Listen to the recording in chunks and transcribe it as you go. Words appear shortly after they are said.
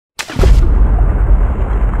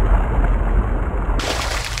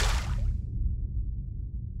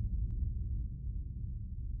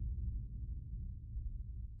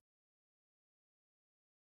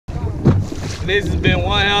This has been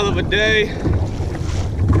one hell of a day.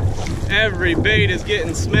 Every bait is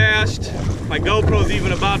getting smashed. My GoPro's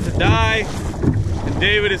even about to die. And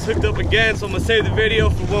David is hooked up again, so I'm gonna save the video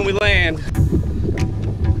for when we land.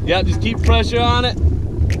 Yep, just keep pressure on it.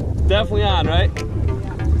 Definitely on, right?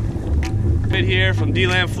 Bit here from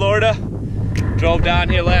Deland, Florida. Drove down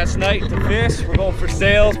here last night to fish. We're going for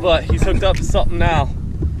sales, but he's hooked up to something now.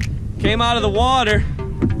 Came out of the water.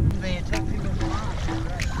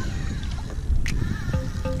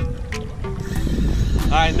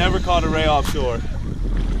 I never caught a ray offshore.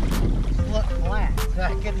 Look flat, so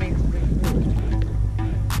that could mean it's pretty good.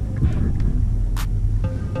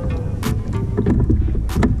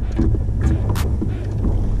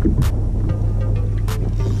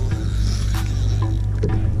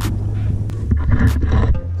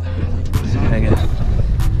 Hang it.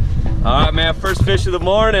 All right, man. First fish of the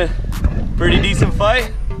morning. Pretty decent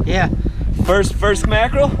fight. Yeah. First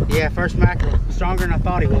mackerel? Yeah, first mackerel. Stronger than I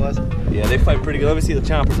thought he was. Yeah, they fight pretty good. Let me see the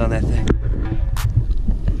chompers on that thing.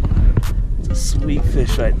 It's a sweet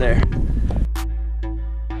fish right there.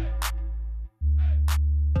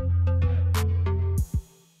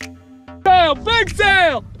 Sail, big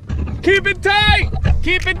sail! Keep it tight!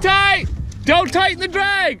 Keep it tight! Don't tighten the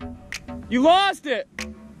drag! You lost it!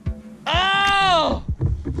 Oh!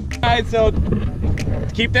 Alright, so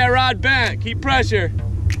keep that rod bent, keep pressure.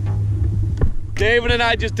 David and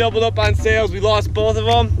I just doubled up on sails. We lost both of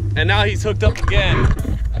them, and now he's hooked up again.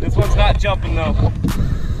 This one's not jumping though.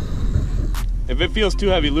 If it feels too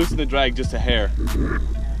heavy, loosen the drag just a hair.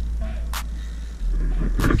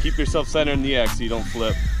 And keep yourself centered in the X so you don't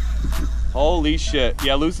flip. Holy shit.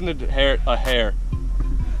 Yeah, loosen the hair a hair.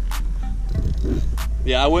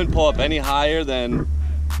 Yeah, I wouldn't pull up any higher than...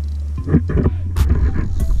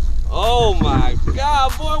 Oh my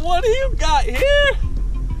God, boy, what do you got here?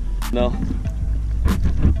 No.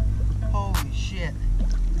 Holy shit.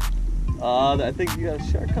 I think you got a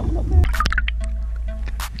shark coming up there.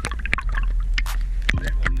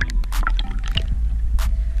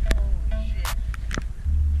 Holy shit.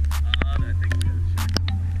 I think you got a shark.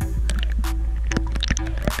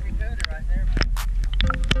 Perfect cuda right there.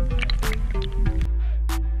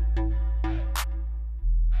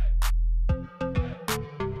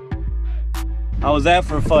 How was that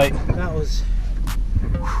for a fight? That was...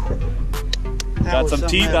 Got some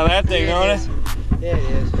teeth on that thing, don't it? Yeah, it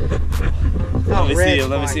is. Let me see it,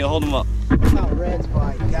 let me see it. Hold them up. Not Red's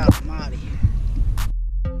bite, God almighty.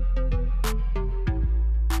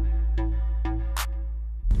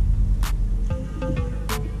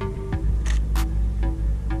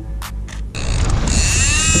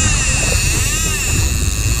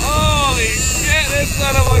 Holy shit, this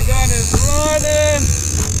son of a gun is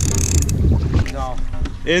running! No.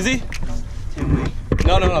 Is he? Too weak.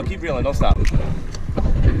 No, keep reeling, don't stop.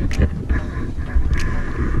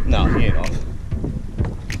 No, he ain't off.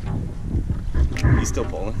 He's still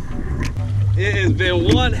pulling. It has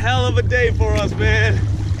been one hell of a day for us, man.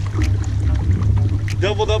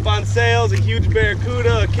 Doubled up on sails, a huge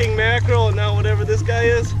barracuda, a king mackerel, and now whatever this guy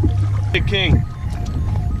is. Big king.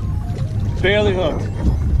 Barely hooked.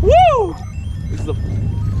 Woo! This is a...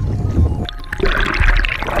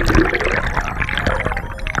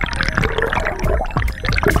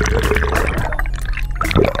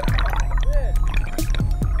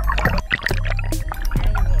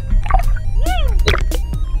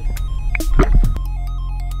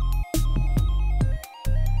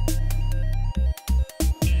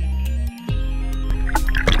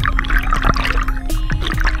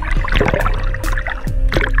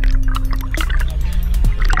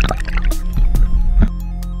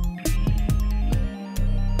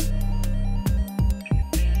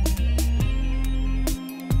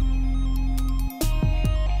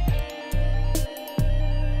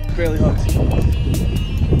 barely hooked.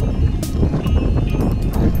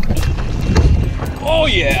 Oh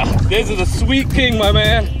yeah, this is a sweet king, my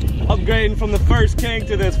man. Upgrading from the first king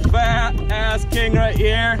to this fat ass king right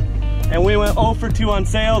here. And we went 0 for 2 on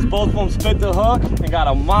sails. Both of them spit the hook and got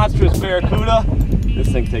a monstrous barracuda.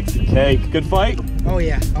 This thing takes the cake. Good fight? Oh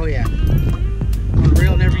yeah, oh yeah.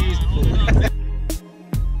 Unreal, never used before.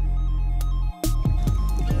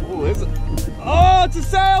 Oh, is it? Oh, it's a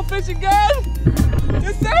sailfish again! It's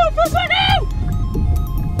a sailfish again!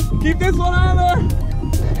 Keep this one on there.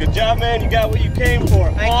 Good job, man. You got what you came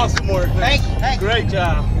for. Awesome work, man. Thank you. Great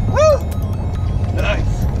job. Woo! Nice.